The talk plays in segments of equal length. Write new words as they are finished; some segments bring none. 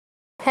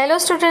Hello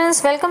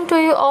students, welcome to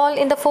you all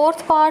in the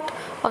fourth part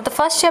of the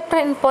first chapter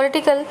in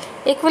political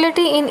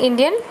equality in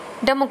Indian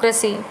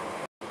democracy.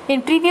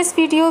 In previous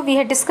video we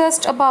had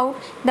discussed about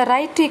the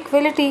right to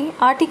equality,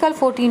 article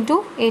 14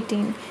 to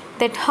 18,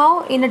 that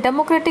how in a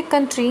democratic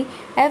country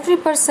every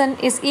person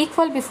is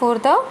equal before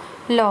the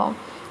law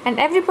and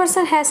every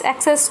person has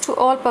access to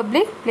all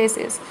public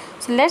places.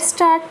 So let's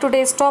start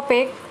today's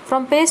topic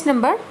from page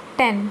number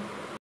 10.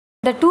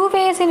 The two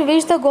ways in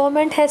which the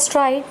government has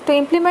tried to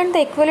implement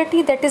the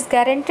equality that is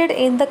guaranteed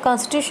in the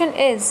constitution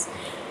is,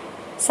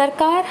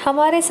 सरकार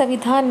हमारे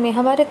संविधान में,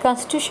 हमारे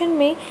constitution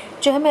में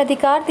जो हमें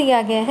अधिकार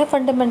दिया गया है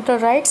फंडामेंटल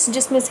राइट्स,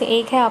 जिसमें से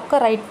एक है आपका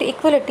राइट टू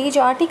इक्वलिटी,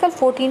 जो आर्टिकल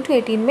 14 to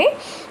 18 में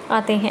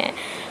आते हैं।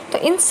 तो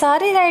इन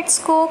सारे राइट्स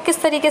को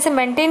किस तरीके से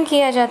मेंटेन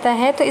किया जाता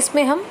है, तो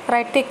इसमें हम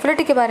राइट टू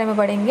इक्वलिटी के बारे में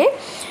पढ़ेंगे।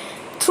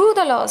 थ्रू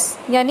द लॉज,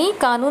 यानी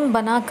कानून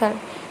बनाकर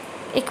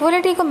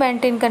इक्वलिटी को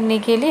मेंटेन करने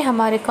के लिए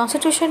हमारे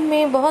कॉन्स्टिट्यूशन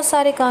में बहुत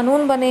सारे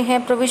कानून बने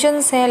हैं,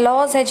 प्रोविजंस हैं,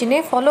 लॉज हैं,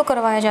 जिन्हें फॉलो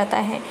करवाया जाता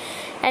है।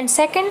 And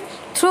second,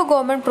 through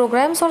government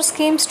programmes और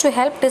schemes to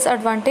help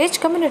disadvantage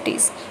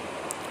communities.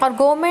 और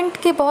गवर्नमेंट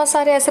के बहुत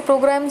सारे ऐसे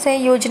प्रोग्राम्स हैं,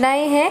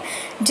 योजनाएं हैं,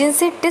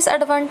 जिनसे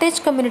डिसएडवांटेज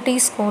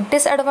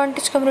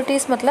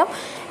कम्युनिटीज़ मतलब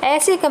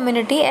ऐसी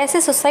कम्युनिटी,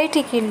 ऐसे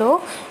सोसाइटी के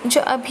लोग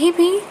जो अभी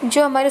भी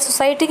जो हमारे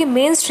सोसाइटी के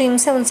मेन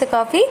स्ट्रीम्स हैं उनसे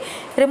काफ़ी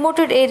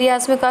रिमोटेड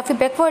एरियाज़ में, काफ़ी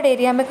बैकवर्ड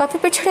एरिया में काफ़ी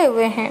पिछड़े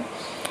हुए हैं।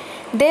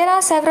 There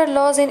are several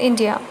laws in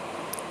India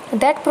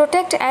that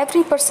protect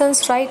every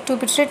persons right to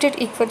be treated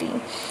equally.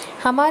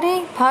 हमारे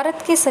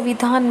भारत के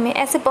संविधान में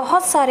ऐसे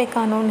बहुत सारे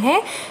कानून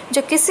हैं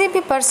जो किसी भी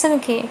पर्सन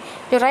के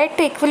जो राइट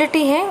टू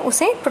इक्वलिटी है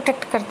उसे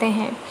प्रोटेक्ट करते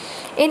हैं।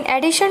 In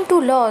addition to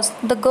laws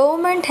the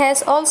government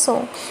has also,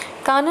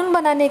 कानून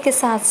बनाने के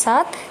साथ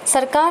साथ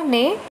सरकार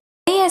ने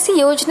कई ऐसी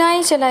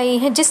योजनाएं चलाई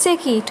हैं जिससे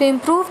कि to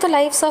improve the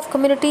lives of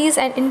communities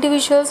and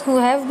individuals who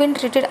have been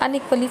treated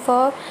unequally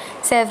for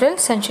several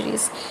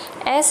centuries.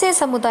 ऐसे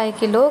समुदाय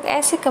के लोग,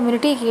 ऐसे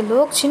कम्युनिटी के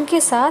लोग जिनके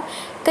साथ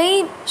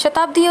कई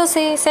शताब्दियों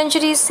से,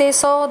 सेंचुरीज से,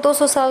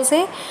 100-200 साल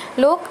से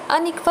लोग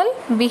अनइक्वल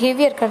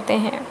बिहेवियर करते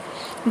हैं।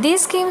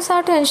 These schemes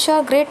are to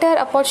ensure greater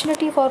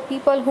opportunity for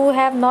people who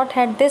have not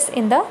had this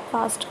in the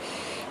past.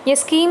 ये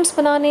स्कीम्स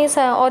बनाने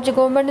और जो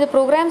गवर्नमेंट जो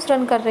प्रोग्राम्स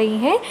रन कर रही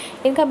हैं,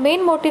 इनका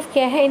मेन मोटिव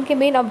क्या है, इनके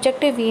मेन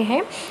ऑब्जेक्टिव ये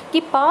है कि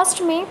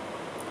पास्ट में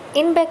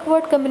इन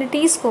बैकवर्ड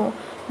कम्युनिटीज़ को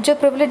जो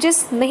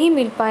प्रिविलेजेस नहीं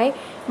मिल पाए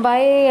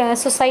बाय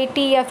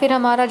सोसाइटी या फिर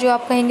हमारा जो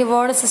आप कहेंगे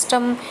वर्ण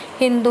सिस्टम,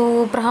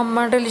 हिंदू,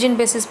 ब्राह्मण, रिलीजन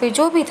बेसिस पे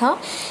जो भी था,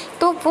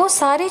 तो वो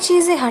सारी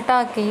चीज़ें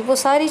हटा के, वो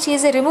सारी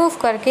चीज़ें रिमूव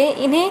करके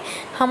इन्हें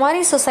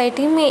हमारी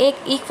सोसाइटी में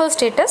एक इक्वल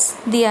स्टेटस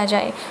दिया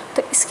जाए।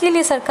 तो इसके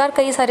लिए सरकार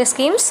कई सारे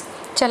स्कीम्स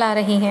चला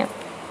रही हैं।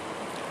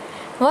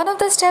 One of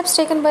the steps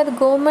taken by the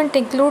government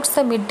includes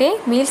the mid day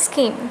meal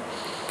scheme.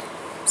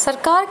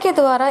 सरकार के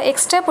द्वारा एक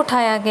स्टेप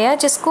उठाया गया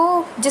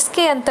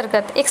जिसके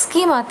अंतर्गत एक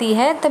स्कीम आती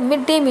है, the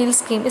mid day meal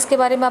scheme. इसके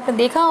बारे में आपने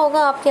देखा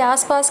होगा, आपके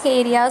आसपास के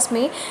एरियाज़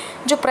में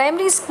जो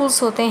प्राइमरी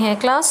स्कूल्स होते हैं,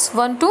 क्लास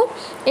 1 to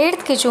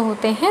 8 के जो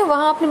होते हैं,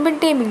 वहाँ आपने मिड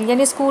डे मील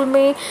यानी स्कूल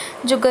में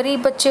जो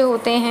गरीब बच्चे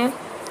होते हैं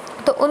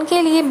तो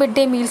उनके लिए मिड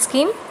डे मील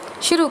स्कीम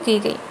शुरू की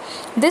गई।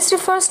 This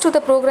refers to the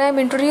programme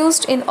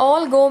introduced in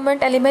all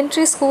government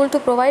elementary school to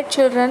provide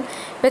children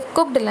with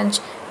cooked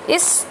lunch.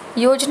 इस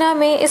योजना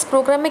में, इस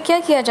प्रोग्राम में क्या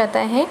किया जाता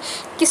है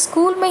कि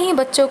स्कूल में ही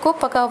बच्चों को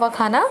पका हुआ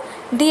खाना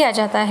दिया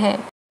जाता है।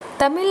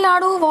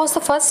 Tamil Nadu was the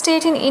first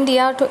state in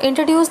India to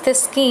introduce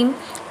this scheme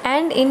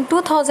and in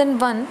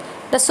 2001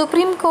 the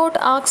supreme court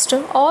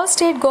asked all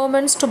state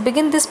governments to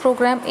begin this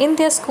programme in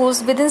their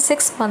schools with in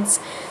 6 months।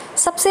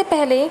 सबसे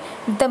पहले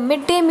the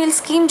mid day meal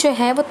scheme जो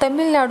है वो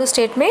Tamil Nadu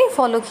state में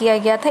follow किया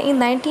गया था इन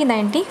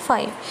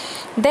 1995।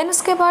 Then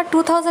उसके बाद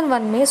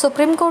 2001 में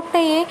सुप्रीम कोर्ट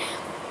ने ये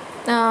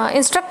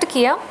इंस्ट्रक्ट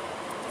किया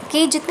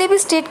कि जितने भी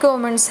स्टेट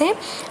गवर्नमेंट्स हैं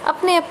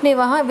अपने अपने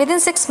वहाँ विद इन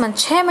 6 months,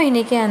 6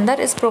 महीने के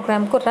अंदर इस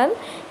प्रोग्राम को रन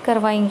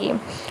करवाएंगे।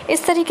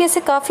 इस तरीके से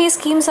काफ़ी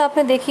स्कीम्स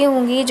आपने देखी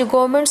होंगी। जो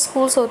गवर्नमेंट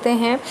स्कूल्स होते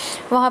हैं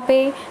वहाँ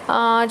पे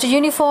जो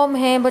यूनिफॉर्म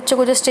है, बच्चों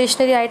को जो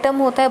स्टेशनरी आइटम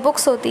होता है,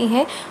 बुक्स होती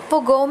हैं, वो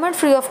government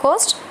free of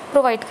cost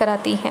provide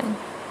कराती हैं।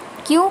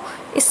 क्यों?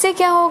 इससे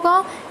क्या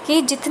होगा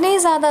कि जितने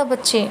ज़्यादा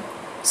बच्चे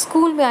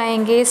स्कूल में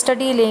आएंगे,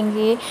 स्टडी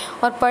लेंगे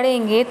और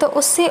पढ़ेंगे, तो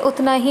उससे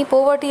उतना ही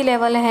पॉवर्टी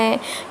लेवल है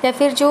या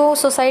फिर जो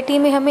सोसाइटी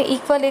में हमें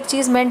इक्वल एक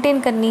चीज़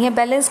मेंटेन करनी है,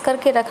 बैलेंस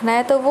करके रखना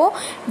है, तो वो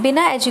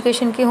बिना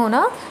एजुकेशन के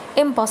होना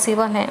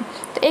इम्पॉसिबल है।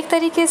 तो एक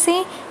तरीके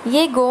से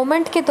ये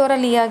गवर्नमेंट के द्वारा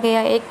लिया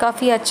गया एक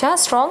काफ़ी अच्छा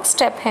स्ट्रॉन्ग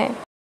स्टेप है।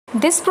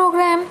 This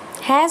programme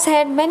has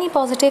had many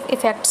positive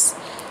effects.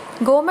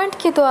 Government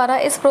के द्वारा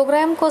इस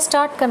प्रोग्राम को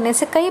स्टार्ट करने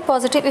से कई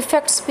पॉजिटिव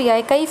इफ़ेक्ट्स भी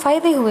आए, कई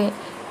फ़ायदे हुए।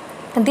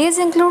 This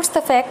includes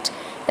the fact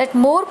that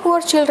more poor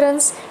children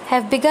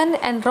have begun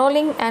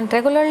enrolling and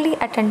regularly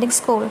attending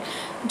school।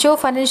 जो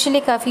फाइनेंशियली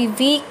काफ़ी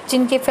वीक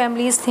जिनके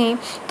फैमिलीज़ थे,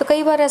 तो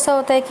कई बार ऐसा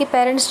होता है कि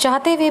पेरेंट्स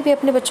चाहते हुए भी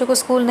अपने बच्चों को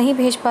स्कूल नहीं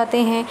भेज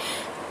पाते हैं,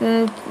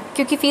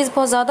 क्योंकि फ़ीस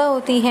बहुत ज़्यादा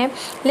होती है।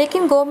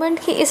 लेकिन गवर्नमेंट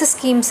की इस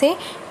स्कीम से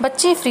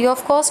बच्चे फ्री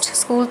ऑफ कॉस्ट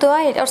स्कूल तो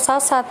आए और साथ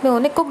साथ में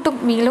उन्हें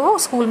कुकड मील वो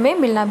स्कूल में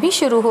मिलना भी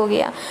शुरू हो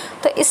गया।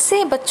 तो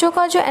इससे बच्चों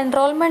का जो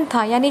एनरोलमेंट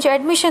था, यानी जो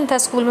एडमिशन था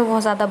स्कूल में,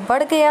 बहुत ज़्यादा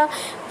बढ़ गया।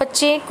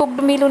 बच्चे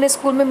कुकड मील उन्हें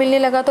स्कूल में मिलने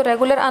लगा तो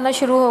रेगुलर आना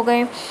शुरू हो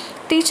गए।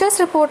 Teachers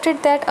reported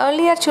that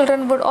earlier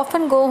children would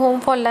often go home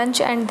for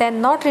lunch and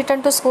then not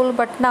return to school,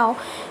 but now,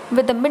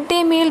 with the midday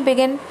meal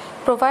being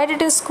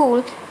provided in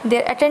school,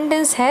 their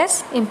attendance has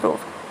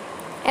improved.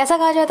 ऐसा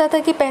कहा जाता था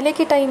कि पहले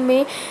के time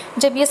में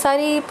जब ये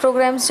सारी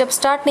प्रोग्राम्स जब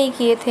स्टार्ट नहीं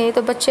किए थे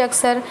तो बच्चे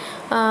अक्सर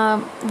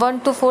 1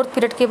 to 4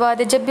 पीरियड के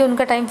बाद जब भी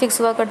उनका टाइम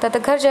फिक्स हुआ करता था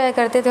घर जाया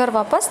करते थे और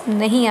वापस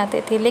नहीं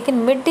आते थे। लेकिन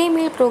mid day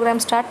meal programme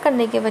start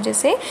करने की वजह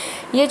से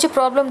ये जो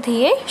प्रॉब्लम थी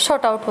ये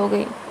शॉर्ट आउट हो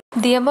गई।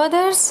 Dear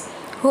mothers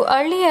who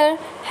earlier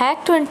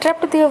had to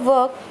interrupt their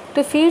work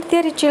to feed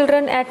their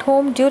children at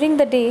home during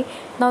the day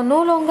now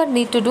no longer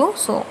need to do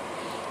so.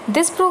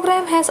 This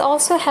program has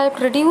also helped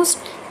reduce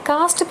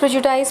caste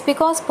prejudice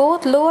because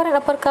both lower and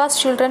upper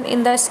caste children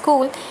in the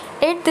school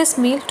ate this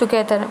meal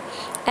together,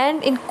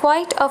 and in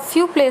quite a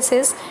few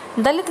places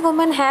Dalit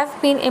women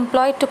have been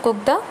employed to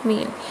cook the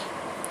meal.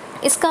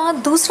 इसका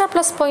दूसरा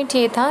plus point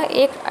ये था,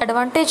 एक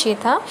advantage ये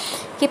था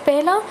कि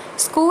पहला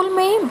school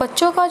में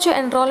बच्चों का जो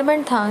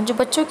एनरोलमेंट था, जो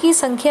बच्चों की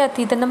संख्या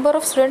थी, द नंबर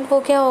ऑफ़ स्टूडेंट वो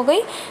क्या हो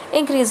गई,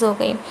 इंक्रीज़ हो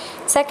गई।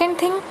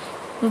 सेकंड थिंग,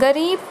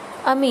 गरीब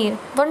अमीर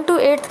 1 to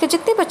 8 के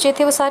जितने बच्चे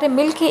थे वो सारे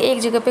मिल के एक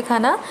जगह पे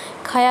खाना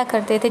खाया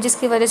करते थे,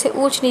 जिसकी वजह से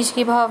ऊंच नीच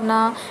की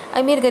भावना,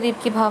 अमीर गरीब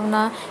की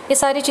भावना, ये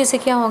सारी चीज़ें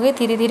क्या हो गई,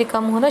 धीरे धीरे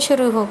कम होना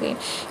शुरू हो गई।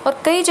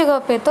 और कई जगह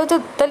पे तो जो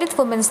दलित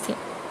वुमेंस थी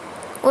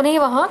उन्हें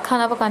वहाँ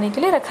खाना पकाने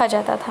के लिए रखा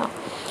जाता था।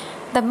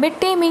 The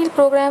midday meal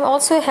program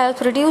also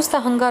helps reduce the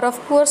hunger of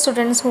poor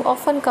students who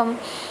often come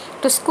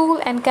to school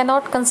and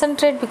cannot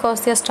concentrate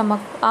because their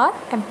stomach are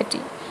empty.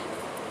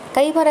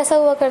 कई बार ऐसा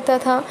हुआ करता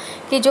था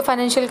कि जो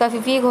फाइनेंशियल काफ़ी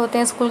वीक होते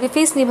हैं, स्कूल की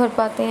फ़ीस नहीं भर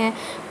पाते हैं,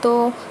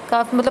 तो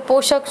काफ़ी मतलब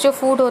पोषक जो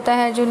फूड होता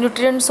है, जो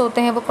न्यूट्रिएंट्स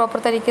होते हैं वो प्रॉपर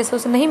तरीके से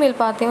उसे नहीं मिल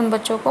पाते उन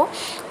बच्चों को।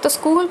 तो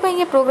स्कूल में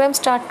ये प्रोग्राम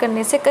स्टार्ट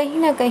करने से कहीं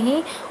ना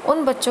कहीं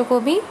उन बच्चों को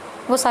भी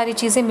वो सारी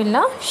चीज़ें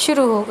मिलना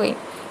शुरू हो गई।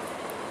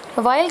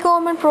 While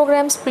government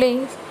programs play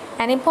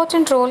an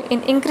important role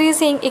in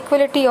increasing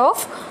equality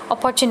of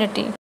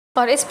opportunity,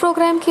 और इस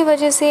प्रोग्राम की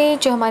वजह से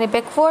जो हमारे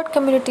बैकवर्ड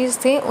कम्युनिटीज़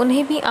थे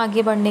उन्हें भी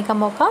आगे बढ़ने का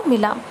मौका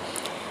मिला।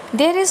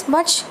 There is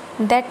much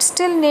that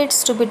still needs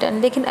to be done,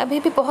 लेकिन अभी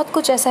भी बहुत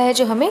कुछ ऐसा है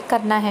जो हमें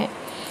करना है।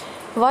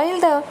 While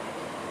the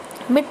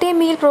midday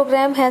meal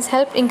program has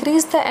helped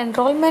increase the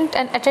enrollment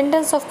and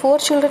attendance of poor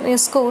children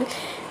in school,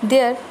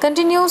 there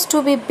continues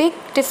to be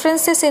big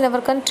differences in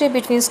our country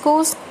between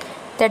schools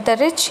that the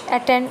rich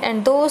attend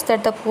and those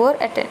that the poor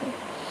attend.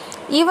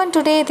 Even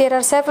today, there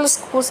are several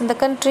schools in the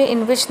country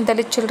in which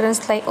Dalit children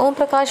like Om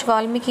Prakash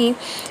Valmiki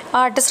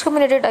are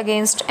discriminated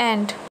against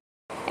and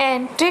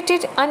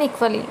treated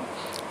unequally.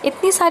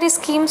 इतनी सारी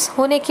schemes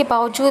होने के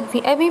बावजूद भी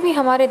अभी भी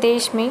हमारे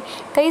देश में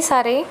कई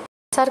सारे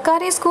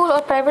सरकारी स्कूल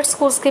और प्राइवेट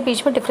स्कूल्स के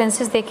बीच में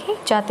डिफरेंसेस देखे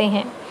जाते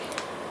हैं।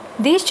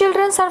 These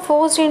children are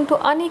forced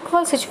into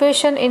unequal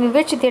situation in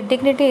which their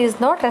dignity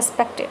is not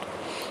respected.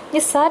 ये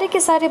सारे के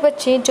सारे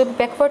बच्चे जो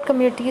बैकवर्ड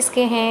कम्युनिटीज़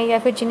के हैं या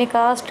फिर जिन्हें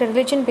कास्ट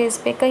रिलीजन बेस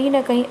पे कहीं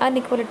ना कहीं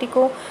अनइक्वलिटी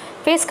को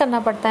फेस करना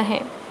पड़ता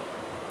है,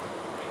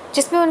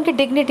 जिसमें उनकी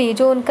डिग्निटी,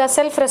 जो उनका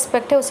सेल्फ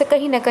रेस्पेक्ट है, उसे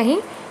कहीं ना कहीं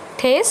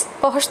ठेस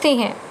पहुंचती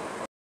हैं।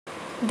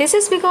 This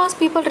is because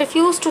people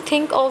refuse to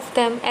think of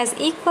them as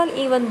equal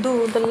even though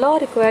the law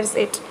requires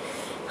it.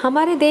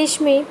 हमारे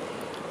देश में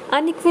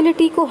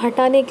अनइक्वलिटी को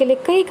हटाने के लिए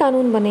कई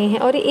कानून बने हैं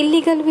और ये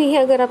इलीगल भी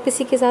है अगर आप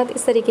किसी के साथ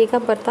इस तरीके का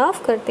बर्ताव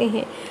करते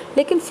हैं,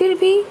 लेकिन फिर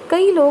भी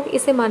कई लोग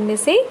इसे मानने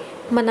से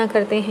मना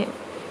करते हैं।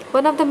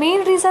 One of the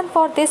main reason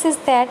for this is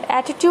that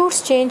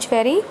attitudes change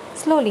very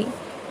slowly.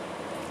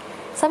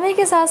 समय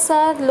के साथ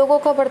साथ लोगों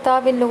का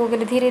बर्ताव इन लोगों के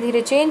लिए धीरे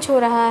धीरे चेंज हो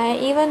रहा है।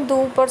 Even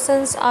though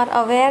persons are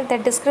aware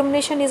that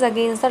discrimination is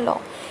against the law.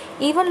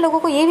 Even लोगों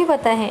को ये भी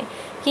पता है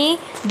कि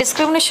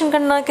डिस्क्रिमिनेशन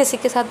करना, किसी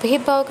के साथ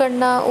भेदभाव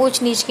करना,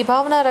 ऊंच नीच की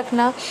भावना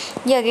रखना,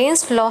 ये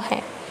अगेंस्ट लॉ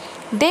है।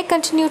 They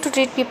continue to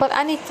treat people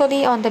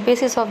unequally on the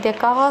basis of their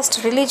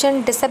caste,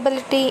 religion,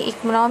 disability,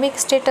 economic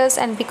status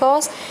and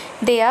because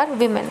they are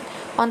women.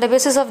 On the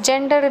basis of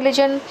gender,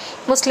 religion,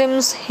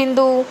 Muslims,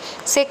 Hindu,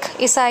 Sikh,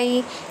 ईसाई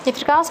या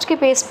फिर कास्ट के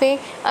base पे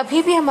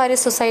अभी भी हमारी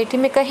society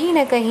में कहीं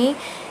ना कहीं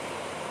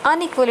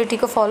अनइक्वलिटी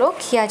को फॉलो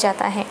किया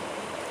जाता है।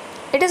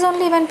 It is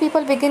only when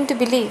people begin to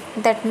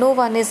believe that no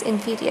one is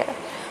inferior,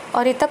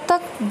 और ये तब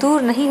तक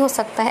दूर नहीं हो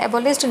सकता है,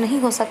 एबोलिश्ड नहीं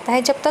हो सकता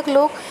है, जब तक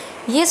लोग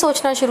ये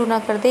सोचना शुरू ना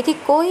कर दे कि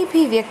कोई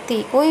भी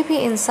व्यक्ति, कोई भी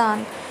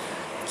इंसान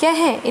क्या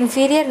है,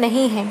 इन्फीरियर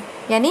नहीं है,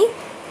 यानी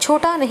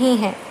छोटा नहीं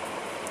है,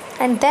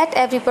 and that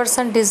every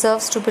person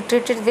deserves to be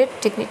treated with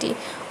dignity.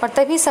 और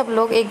तभी सब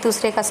लोग एक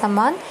दूसरे का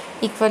सम्मान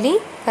इक्वली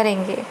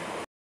करेंगे।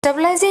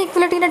 Stabilising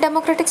equality in a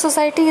democratic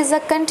society is a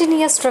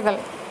continuous struggle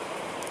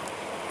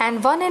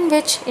and one in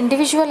which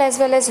individual as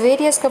well as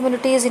various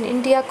communities in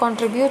India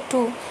contribute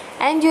to,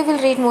 and you will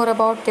read more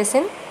about this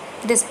in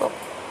this book.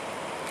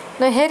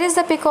 Now here is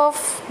the pic of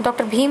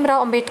Dr. Bhim Rao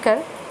Ambedkar.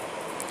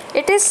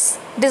 It is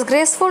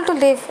disgraceful to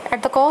live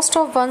at the cost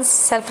of once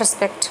self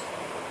respect.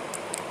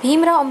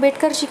 Bhimrao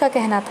Ambedkar ji का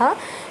कहना था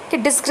कि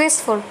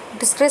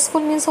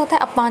disgraceful means होता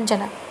है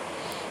अपमानजनक,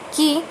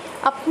 कि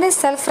अपने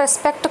self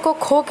respect को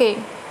खो के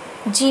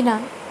जीना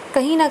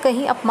कहीं ना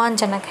कहीं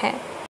अपमानजनक है।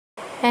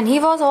 And he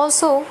was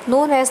also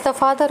known as the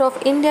father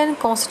of Indian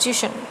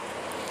constitution.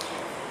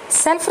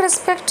 Self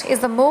respect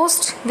is the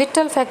most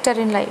whittle factor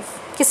in life.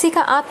 किसी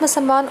का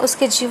आत्मसम्मान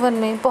उसके जीवन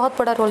में बहुत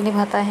बड़ा रोल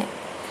निभाता है।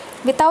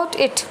 विदाउट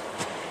इट,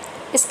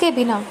 इसके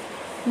बिना,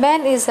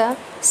 man is a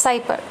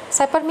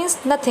साइपर means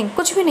nothing,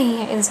 कुछ भी नहीं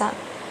है इंसान।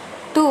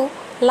 To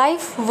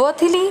life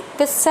वर्थीली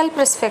with self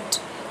respect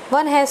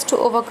one has to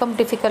overcome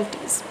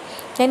difficulties.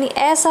 यानी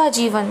ऐसा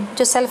जीवन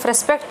जो सेल्फ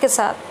रिस्पेक्ट के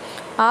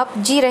साथ आप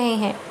जी रहे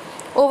हैं,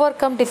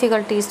 ओवरकम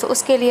डिफ़िकल्टीज़, तो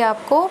उसके लिए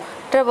आपको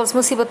ट्रबल्स,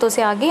 मुसीबतों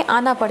से आगे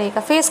आना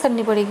पड़ेगा, फेस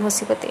करनी पड़ेगी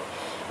मुसीबतें।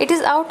 It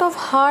is out of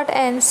hard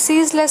and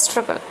ceaseless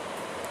struggle.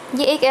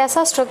 ये एक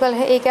ऐसा स्ट्रगल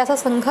है, एक ऐसा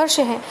संघर्ष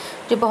है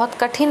जो बहुत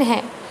कठिन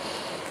है।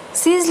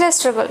 सीजलेस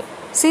स्ट्रगल,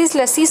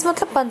 सीज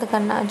मतलब बंद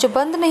करना, जो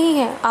बंद नहीं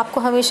है,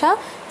 आपको हमेशा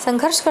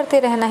संघर्ष करते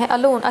रहना है,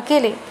 अलोन,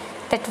 अकेले।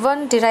 That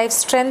one derive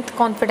strength,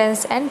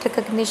 confidence and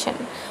recognition,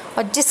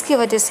 और जिसकी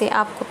वजह से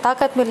आपको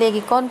ताकत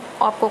मिलेगी,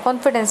 आपको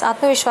कॉन्फिडेंस,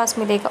 आत्मविश्वास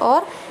मिलेगा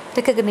और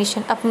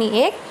रिकग्निशन, अपनी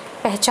एक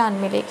पहचान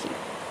मिलेगी।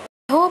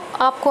 होप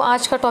आपको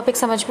आज का टॉपिक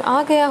समझ में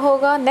आ गया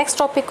होगा। नेक्स्ट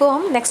टॉपिक को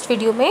हम नेक्स्ट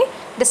वीडियो में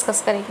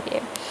डिस्कस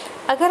करेंगे।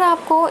 अगर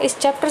आपको इस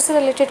चैप्टर से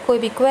रिलेटेड कोई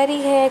भी क्वेरी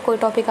है, कोई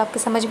टॉपिक आपके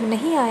समझ में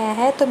नहीं आया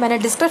है, तो मैंने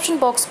डिस्क्रिप्शन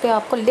बॉक्स पे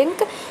आपको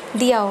लिंक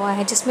दिया हुआ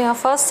है, जिसमें आप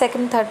फर्स्ट,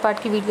 सेकंड, थर्ड पार्ट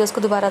की वीडियोस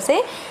को दोबारा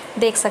से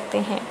देख सकते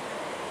हैं।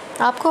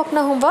 आपको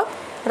अपना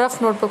होमवर्क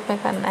रफ नोटबुक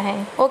में करना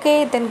है।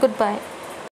 Okay, then good bye.